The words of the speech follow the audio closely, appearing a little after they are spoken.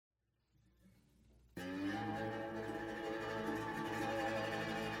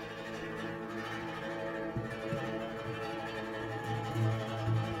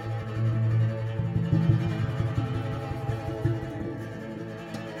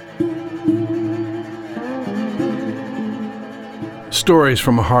Stories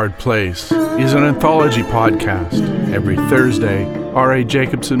from a Hard Place is an anthology podcast. Every Thursday, R.A.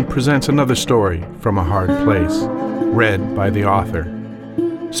 Jacobson presents another story from a hard place, read by the author.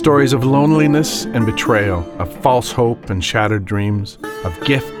 Stories of loneliness and betrayal, of false hope and shattered dreams, of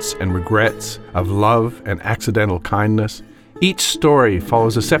gifts and regrets, of love and accidental kindness. Each story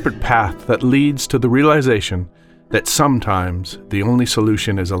follows a separate path that leads to the realization that sometimes the only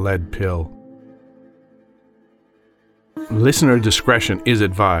solution is a lead pill. Listener discretion is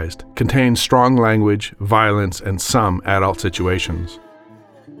advised. Contains strong language, violence, and some adult situations.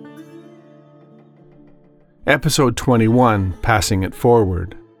 Episode 21, Passing It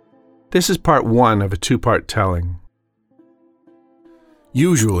Forward. This is part 1 of a 2-part telling.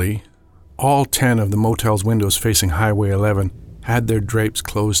 Usually, all 10 of the motel's windows facing Highway 11 had their drapes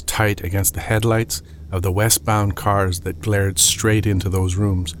closed tight against the headlights of the westbound cars that glared straight into those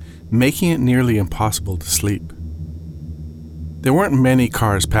rooms, making it nearly impossible to sleep. There weren't many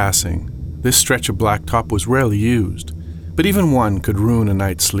cars passing. This stretch of blacktop was rarely used, but even one could ruin a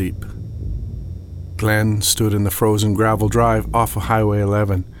night's sleep. Glenn stood in the frozen gravel drive off of Highway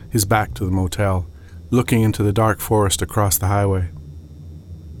 11, his back to the motel, looking into the dark forest across the highway.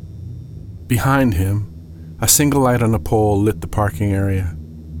 Behind him, a single light on a pole lit the parking area.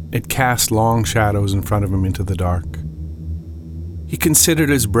 It cast long shadows in front of him into the dark. He considered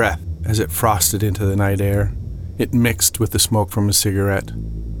his breath as it frosted into the night air. It mixed with the smoke from his cigarette.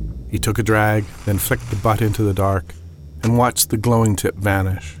 He took a drag, then flicked the butt into the dark, and watched the glowing tip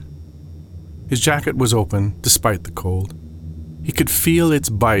vanish. His jacket was open, despite the cold. He could feel its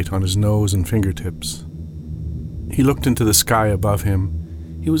bite on his nose and fingertips. He looked into the sky above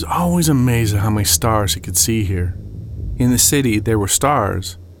him. He was always amazed at how many stars he could see here. In the city, there were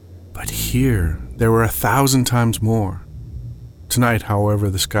stars, but here, there were 1,000 times more. Tonight,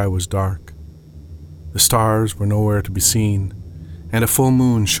 however, the sky was dark. The stars were nowhere to be seen, and a full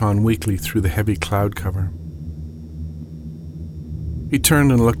moon shone weakly through the heavy cloud cover. He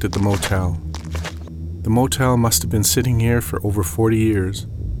turned and looked at the motel. The motel must have been sitting here for over 40 years,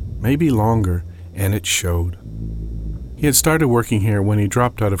 maybe longer, and it showed. He had started working here when he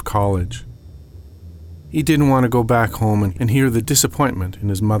dropped out of college. He didn't want to go back home and hear the disappointment in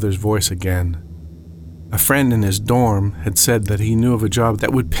his mother's voice again. A friend in his dorm had said that he knew of a job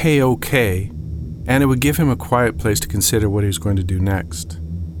that would pay okay, and it would give him a quiet place to consider what he was going to do next.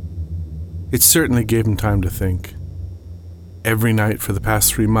 It certainly gave him time to think. Every night for the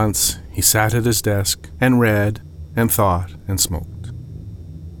past 3 months, he sat at his desk and read and thought and smoked.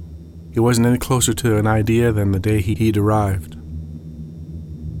 He wasn't any closer to an idea than the day he'd arrived.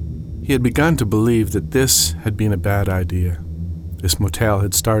 He had begun to believe that this had been a bad idea. This motel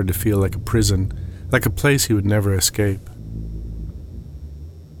had started to feel like a prison, like a place he would never escape.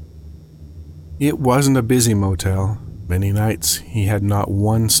 It wasn't a busy motel. Many nights he had not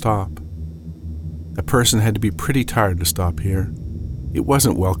one stop. A person had to be pretty tired to stop here. It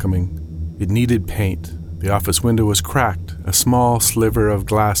wasn't welcoming. It needed paint. The office window was cracked, a small sliver of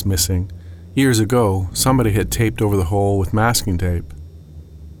glass missing. Years ago, somebody had taped over the hole with masking tape.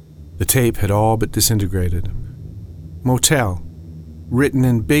 The tape had all but disintegrated. Motel, written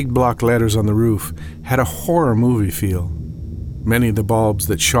in big block letters on the roof, had a horror movie feel. Many of the bulbs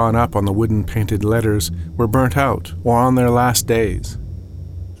that shone up on the wooden painted letters were burnt out or on their last days.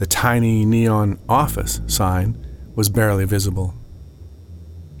 The tiny neon office sign was barely visible.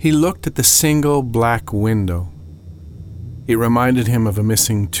 He looked at the single black window. It reminded him of a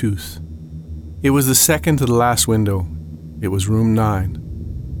missing tooth. It was the second to the last window. It was room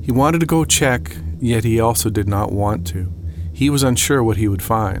 9. He wanted to go check, yet he also did not want to. He was unsure what he would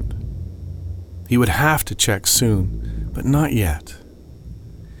find. He would have to check soon, but not yet.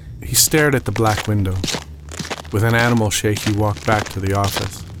 He stared at the black window. With an animal shake, he walked back to the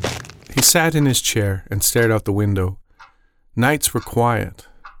office. He sat in his chair and stared out the window. Nights were quiet.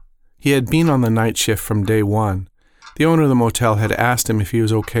 He had been on the night shift from day 1. The owner of the motel had asked him if he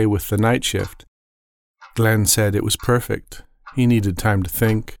was okay with the night shift. Glenn said it was perfect. He needed time to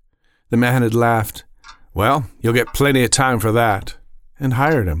think. The man had laughed. "Well, you'll get plenty of time for that," and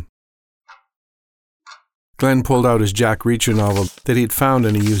hired him. Glenn pulled out his Jack Reacher novel that he had found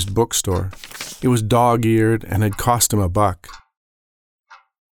in a used bookstore. It was dog-eared and had cost him $1.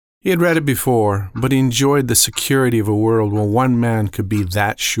 He had read it before, but he enjoyed the security of a world where one man could be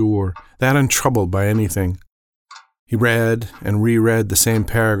that sure, that untroubled by anything. He read and reread the same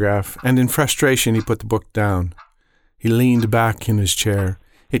paragraph, and in frustration he put the book down. He leaned back in his chair.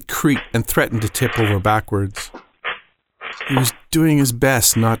 It creaked and threatened to tip over backwards. He was doing his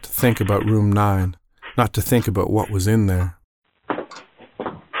best not to think about room 9. Not to think about what was in there.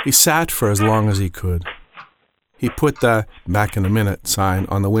 He sat for as long as he could. He put the "back in a minute" sign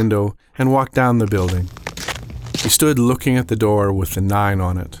on the window and walked down the building. He stood looking at the door with the 9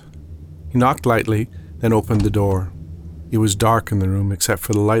 on it. He knocked lightly, then opened the door. It was dark in the room except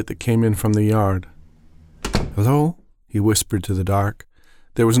for the light that came in from the yard. "Hello?" he whispered to the dark.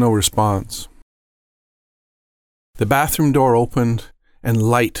 There was no response. The bathroom door opened and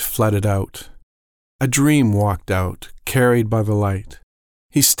light flooded out. A dream walked out, carried by the light.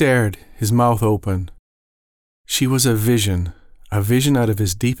 He stared, his mouth open. She was a vision out of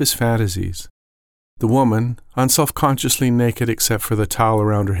his deepest fantasies. The woman, unselfconsciously naked except for the towel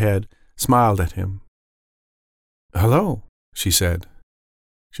around her head, smiled at him. "Hello," she said.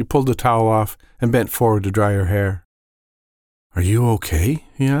 She pulled the towel off and bent forward to dry her hair. "Are you okay?"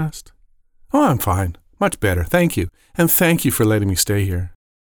 he asked. "Oh, I'm fine. Much better, thank you. And thank you for letting me stay here."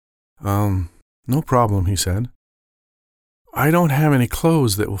 No problem," he said. "I don't have any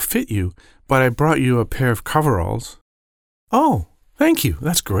clothes that will fit you, but I brought you a pair of coveralls." "Oh, thank you.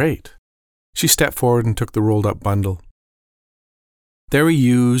 That's great." She stepped forward and took the rolled-up bundle. They were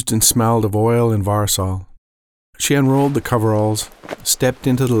used and smelled of oil and Varsol. She unrolled the coveralls, stepped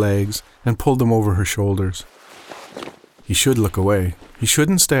into the legs, and pulled them over her shoulders. He should look away. He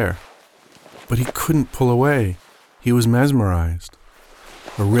shouldn't stare. But he couldn't pull away. He was mesmerized.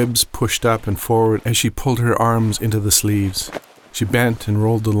 Her ribs pushed up and forward as she pulled her arms into the sleeves. She bent and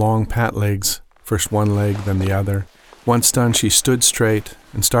rolled the long pant legs, first one leg, then the other. Once done, she stood straight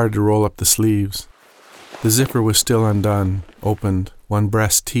and started to roll up the sleeves. The zipper was still undone, opened. One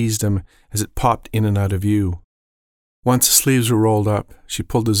breast teased him as it popped in and out of view. Once the sleeves were rolled up, she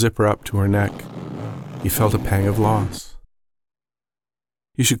pulled the zipper up to her neck. He felt a pang of loss.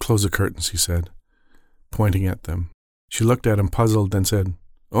 "You should close the curtains," he said, pointing at them. She looked at him puzzled, then said,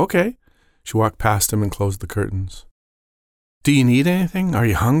 "Okay." She walked past him and closed the curtains. "Do you need anything? Are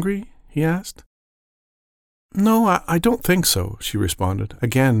you hungry?" he asked. "No, I don't think so," she responded,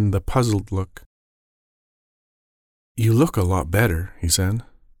 again the puzzled look. "You look a lot better," he said.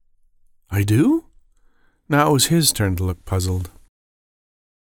 "I do?" Now it was his turn to look puzzled.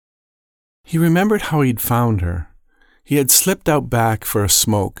 He remembered how he'd found her. He had slipped out back for a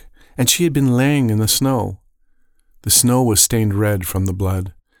smoke, and she had been laying in the snow. The snow was stained red from the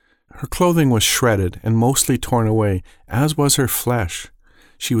blood. Her clothing was shredded and mostly torn away, as was her flesh.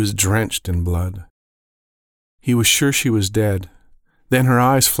 She was drenched in blood. He was sure she was dead. Then her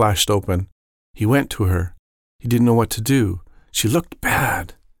eyes flashed open. He went to her. He didn't know what to do. She looked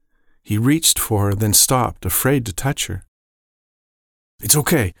bad. He reached for her, then stopped, afraid to touch her. "It's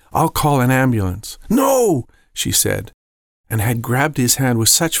okay. I'll call an ambulance." "No!" she said, and had grabbed his hand with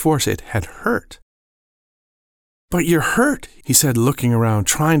such force it had hurt. "But you're hurt," he said, looking around,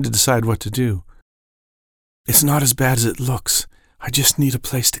 trying to decide what to do. "It's not as bad as it looks. I just need a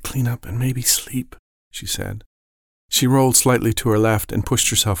place to clean up and maybe sleep," she said. She rolled slightly to her left and pushed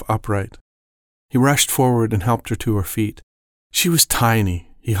herself upright. He rushed forward and helped her to her feet. She was tiny.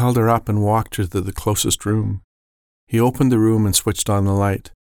 He held her up and walked her to the closest room. He opened the room and switched on the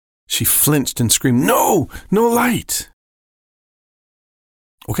light. She flinched and screamed, "No! No light!"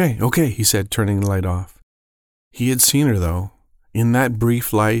 Okay, he said, turning the light off. He had seen her, though. In that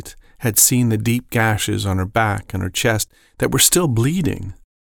brief light, had seen the deep gashes on her back and her chest that were still bleeding.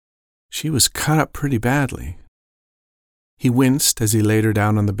 She was cut up pretty badly. He winced as he laid her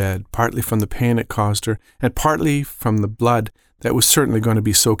down on the bed, partly from the pain it caused her, and partly from the blood that was certainly going to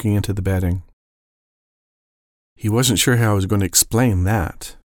be soaking into the bedding. He wasn't sure how he was going to explain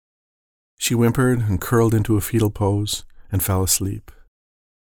that. She whimpered and curled into a fetal pose and fell asleep.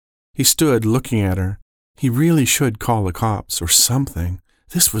 He stood looking at her. He really should call the cops or something.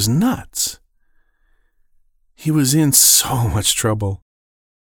 This was nuts. He was in so much trouble.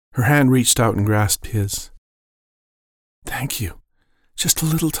 Her hand reached out and grasped his. "Thank you. Just a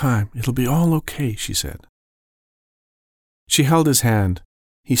little time. It'll be all okay," she said. She held his hand.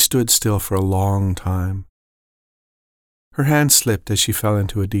 He stood still for a long time. Her hand slipped as she fell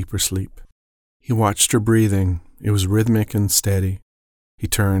into a deeper sleep. He watched her breathing. It was rhythmic and steady. He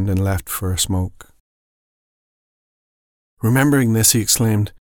turned and left for a smoke. Remembering this, he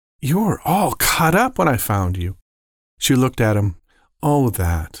exclaimed, "You were all cut up when I found you." She looked at him. "Oh,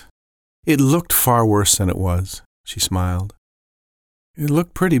 that. It looked far worse than it was," she smiled. "It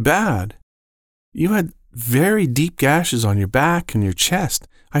looked pretty bad. You had very deep gashes on your back and your chest.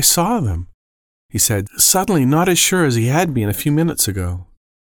 I saw them," he said, suddenly not as sure as he had been a few minutes ago.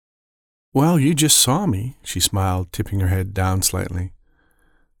 "Well, you just saw me," she smiled, tipping her head down slightly.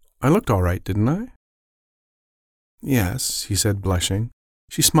 "I looked all right, didn't I?" "Yes," he said, blushing.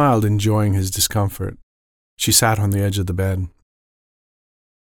 She smiled, enjoying his discomfort. She sat on the edge of the bed.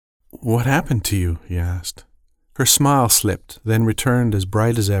 "What happened to you?" he asked. Her smile slipped, then returned as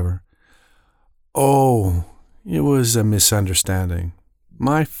bright as ever. "Oh, it was a misunderstanding.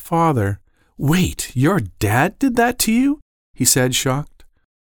 My father—" "Wait, your dad did that to you?" he said, shocked.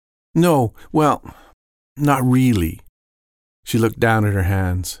 "No, well, not really." She looked down at her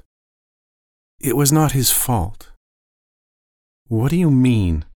hands. "It was not his fault." "What do you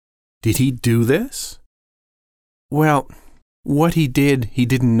mean? Did he do this?" "Well, what he did, he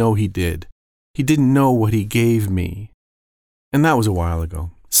didn't know he did. He didn't know what he gave me. And that was a while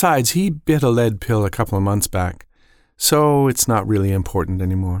ago. Besides, he bit a lead pill a couple of months back, so it's not really important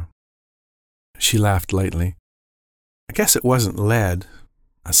anymore." She laughed lightly. "I guess it wasn't lead.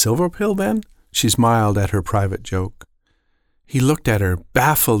 A silver pill, then?" She smiled at her private joke. He looked at her,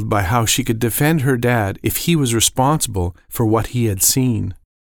 baffled by how she could defend her dad if he was responsible for what he had seen.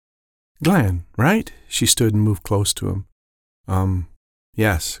 "Glenn, right?" She stood and moved close to him.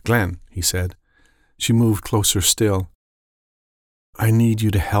 Yes, Glenn," he said. She moved closer still. "I need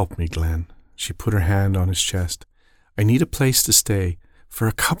you to help me, Glenn." She put her hand on his chest. "I need a place to stay for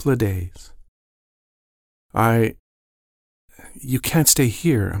a couple of days." You can't stay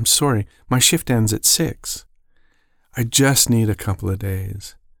here. I'm sorry. My shift ends at 6. I just need a couple of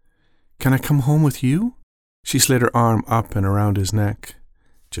days. Can I come home with you?" She slid her arm up and around his neck.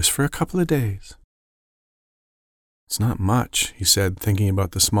 "Just for a couple of days." "It's not much," he said, thinking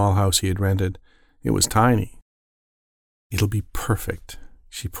about the small house he had rented. It was tiny. "It'll be perfect."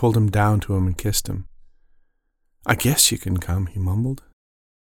 She pulled him down to him and kissed him. "I guess you can come," he mumbled.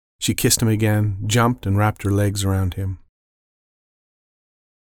 She kissed him again, jumped and wrapped her legs around him.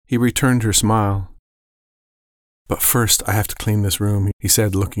 He returned her smile. "But first I have to clean this room," he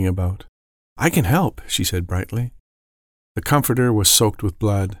said, looking about. "I can help," she said brightly. The comforter was soaked with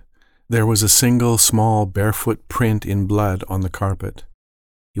blood. There was a single small barefoot print in blood on the carpet.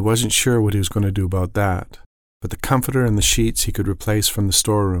 He wasn't sure what he was going to do about that, but the comforter and the sheets he could replace from the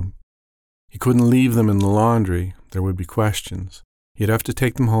storeroom. He couldn't leave them in the laundry. There would be questions. He'd have to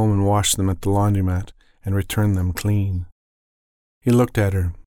take them home and wash them at the laundromat and return them clean. He looked at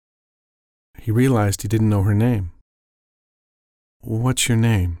her. He realized he didn't know her name. "What's your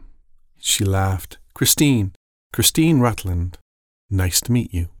name?" She laughed. Christine Rutland. "Nice to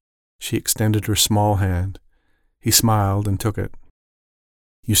meet you." She extended her small hand. He smiled and took it.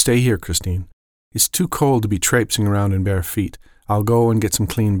 "You stay here, Christine. It's too cold to be traipsing around in bare feet. I'll go and get some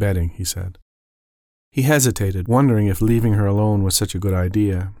clean bedding," he said. He hesitated, wondering if leaving her alone was such a good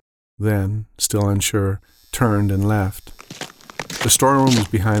idea. Then, still unsure, turned and left. The storeroom was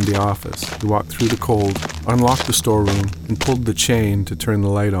behind the office. He walked through the cold, unlocked the storeroom, and pulled the chain to turn the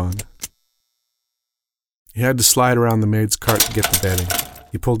light on. He had to slide around the maid's cart to get the bedding.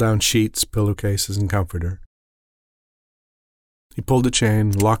 He pulled down sheets, pillowcases, and comforter. He pulled the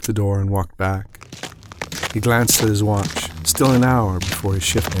chain, locked the door, and walked back. He glanced at his watch. Still an hour before his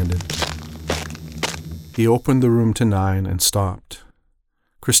shift ended. He opened the room to 9 and stopped.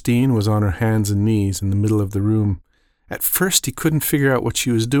 Christine was on her hands and knees in the middle of the room. At first he couldn't figure out what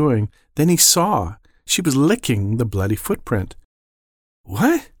she was doing. Then he saw. She was licking the bloody footprint.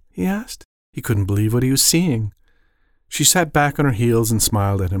 "What?" he asked. He couldn't believe what he was seeing. She sat back on her heels and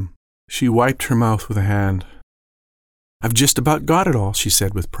smiled at him. She wiped her mouth with a hand. "I've just about got it all," she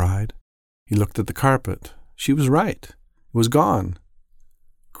said with pride. He looked at the carpet. She was right. It was gone.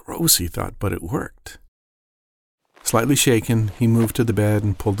 Gross, he thought, but it worked. Slightly shaken, he moved to the bed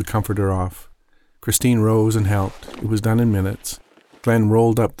and pulled the comforter off. Christine rose and helped. It was done in minutes. Glenn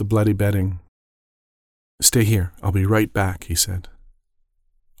rolled up the bloody bedding. "Stay here. I'll be right back," he said.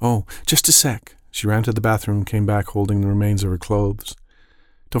 "Oh, just a sec." She ran to the bathroom and came back holding the remains of her clothes.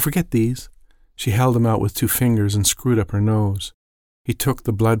 "Don't forget these." She held them out with 2 fingers and screwed up her nose. He took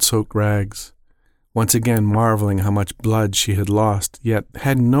the blood-soaked rags, once again marveling how much blood she had lost, yet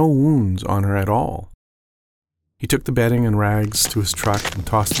had no wounds on her at all. He took the bedding and rags to his truck and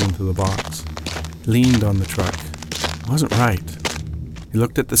tossed them into the box. Leaned on the truck. It wasn't right. He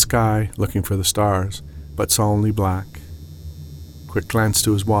looked at the sky, looking for the stars, but saw only black. Quick glance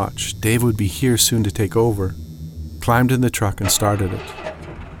to his watch. Dave would be here soon to take over. Climbed in the truck and started it.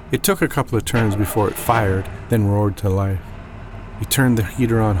 It took a couple of turns before it fired, then roared to life. He turned the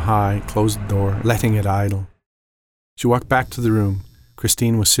heater on high, closed the door, letting it idle. She walked back to the room.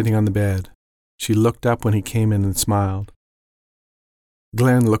 Christine was sitting on the bed. She looked up when he came in and smiled.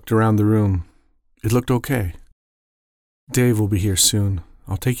 Glenn looked around the room. It looked okay. "Dave will be here soon.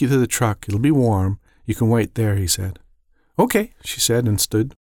 I'll take you to the truck. It'll be warm. You can wait there," he said. "Okay," she said and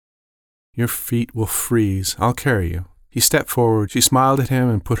stood. "Your feet will freeze. I'll carry you." He stepped forward. She smiled at him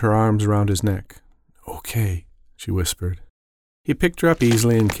and put her arms around his neck. "Okay," she whispered. He picked her up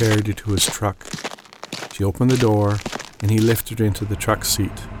easily and carried her to his truck. She She opened the door, and he lifted her into the truck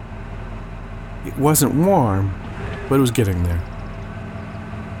seat. It wasn't warm, but it was getting there.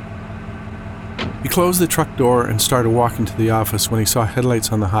 He closed the truck door and started walking to the office when he saw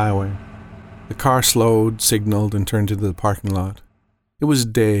headlights on the highway. The car slowed, signaled, and turned into the parking lot. It was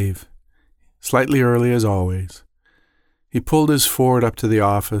Dave, slightly early as always. He pulled his Ford up to the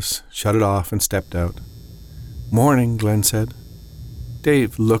office, shut it off, and stepped out. "Morning," Glenn said.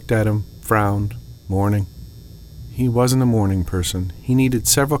 Dave looked at him, frowned. Morning. He wasn't a morning person. He needed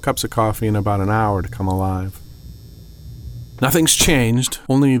several cups of coffee in about an hour to come alive. "Nothing's changed,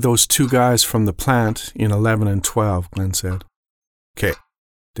 only those two guys from the plant in 11 and 12, Glenn said. "Okay,"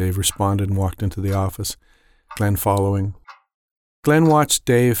 Dave responded and walked into the office, Glenn following. Glenn watched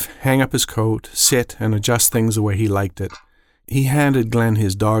Dave hang up his coat, sit, and adjust things the way he liked it. He handed Glenn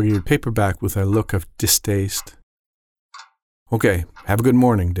his dog-eared paperback with a look of distaste. "Okay, have a good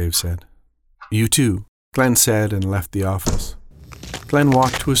morning," Dave said. "You too," Glenn said and left the office. Glenn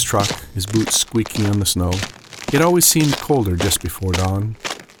walked to his truck, his boots squeaking on the snow. It always seemed colder just before dawn.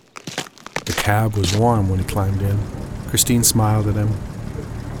 The cab was warm when he climbed in. Christine smiled at him.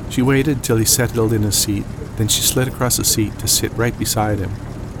 She waited till he settled in his seat, then she slid across the seat to sit right beside him.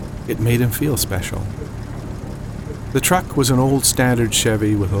 It made him feel special. The truck was an old standard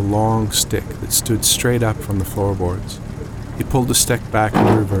Chevy with a long stick that stood straight up from the floorboards. He pulled the stick back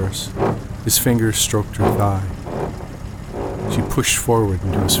in reverse. His fingers stroked her thigh. She pushed forward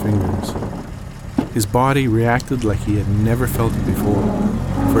into his fingers. His body reacted like he had never felt it before.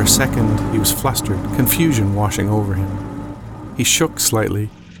 For a second, he was flustered, confusion washing over him. He shook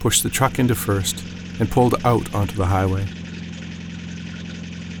slightly, pushed the truck into first, and pulled out onto the highway.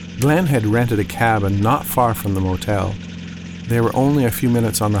 Glenn had rented a cabin not far from the motel. They were only a few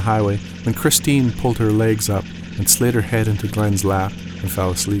minutes on the highway when Christine pulled her legs up and slid her head into Glenn's lap and fell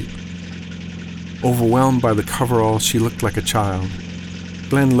asleep. Overwhelmed by the coverall, she looked like a child.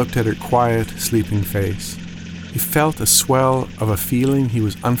 Glenn looked at her quiet, sleeping face. He felt a swell of a feeling he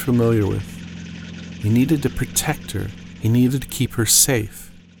was unfamiliar with. He needed to protect her. He needed to keep her safe.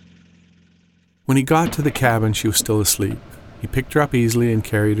 When he got to the cabin, she was still asleep. He picked her up easily and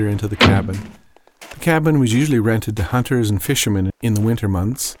carried her into the cabin. The cabin was usually rented to hunters and fishermen in the winter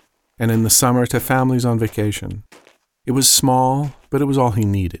months, and in the summer to families on vacation. It was small, but it was all he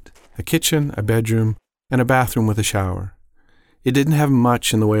needed. A kitchen, a bedroom, and a bathroom with a shower. It didn't have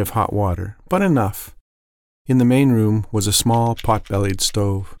much in the way of hot water, but enough. In the main room was a small pot-bellied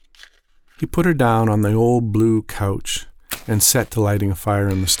stove. He put her down on the old blue couch and set to lighting a fire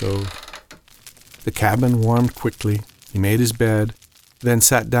in the stove. The cabin warmed quickly. He made his bed, then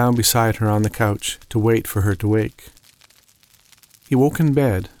sat down beside her on the couch to wait for her to wake. He woke in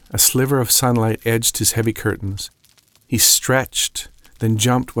bed. A sliver of sunlight edged his heavy curtains. He stretched, then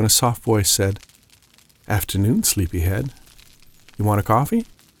jumped when a soft voice said, "Afternoon, sleepyhead. You want a coffee?"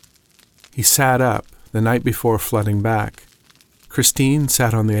 He sat up, the night before flooding back. Christine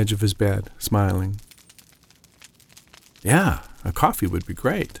sat on the edge of his bed, smiling. "Yeah, a coffee would be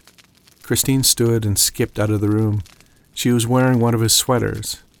great." Christine stood and skipped out of the room. She was wearing one of his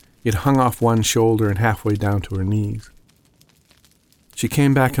sweaters. It hung off one shoulder and halfway down to her knees. She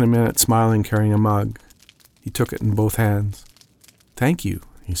came back in a minute, smiling, carrying a mug. He took it in both hands. "Thank you,"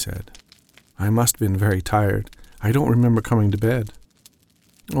 he said. "I must have been very tired. I don't remember coming to bed."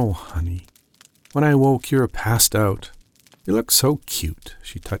 "Oh, honey. When I woke, you were passed out. You look so cute,"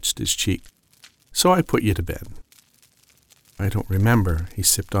 she touched his cheek. "So I put you to bed." "I don't remember," he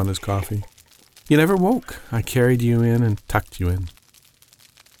sipped on his coffee. "You never woke. I carried you in and tucked you in."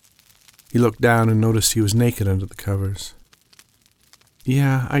 He looked down and noticed he was naked under the covers.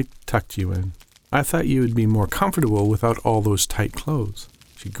 "Yeah, I tucked you in. I thought you would be more comfortable without all those tight clothes."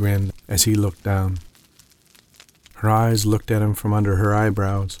 She grinned as he looked down. Her eyes looked at him from under her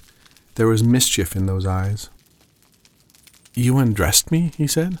eyebrows. There was mischief in those eyes. "You undressed me," he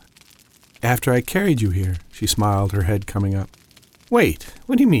said. "After I carried you here," she smiled, her head coming up. "Wait,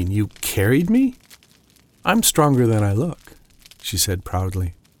 what do you mean? You carried me?" "I'm stronger than I look," she said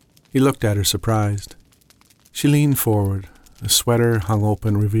proudly. He looked at her, surprised. She leaned forward. The sweater hung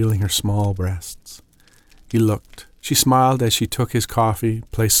open, revealing her small breasts. He looked. She smiled as she took his coffee,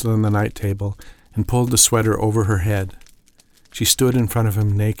 placed it on the night table, and pulled the sweater over her head. She stood in front of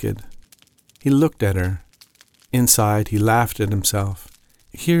him naked. He looked at her. Inside, he laughed at himself.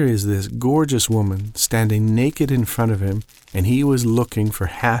 Here is this gorgeous woman standing naked in front of him, and he was looking for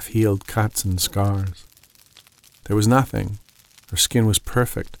half-healed cuts and scars. There was nothing. Her skin was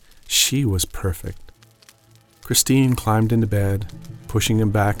perfect. She was perfect. Christine climbed into bed, pushing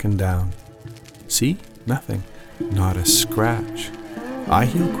him back and down. "See? Nothing. Not a scratch. I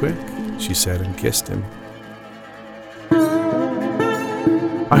heal quick," she said and kissed him.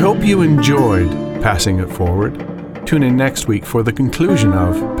 hope you enjoyed Passing It Forward. Tune in next week for the conclusion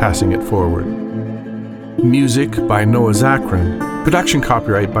of Passing It Forward. Music by Noah Zachrin. Production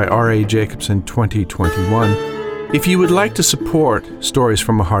copyright by R.A. Jacobson 2021. If you would like to support Stories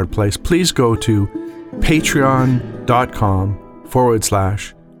from a Hard Place, please go to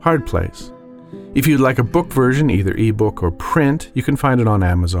patreon.com/hardplace. If you'd like a book version, either ebook or print, you can find it on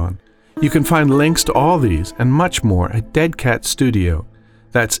Amazon. You can find links to all these and much more at Dead Cat Studio.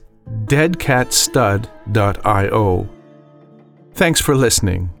 That's deadcatstud.io. Thanks for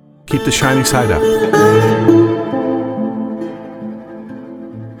listening. Keep the shiny side up.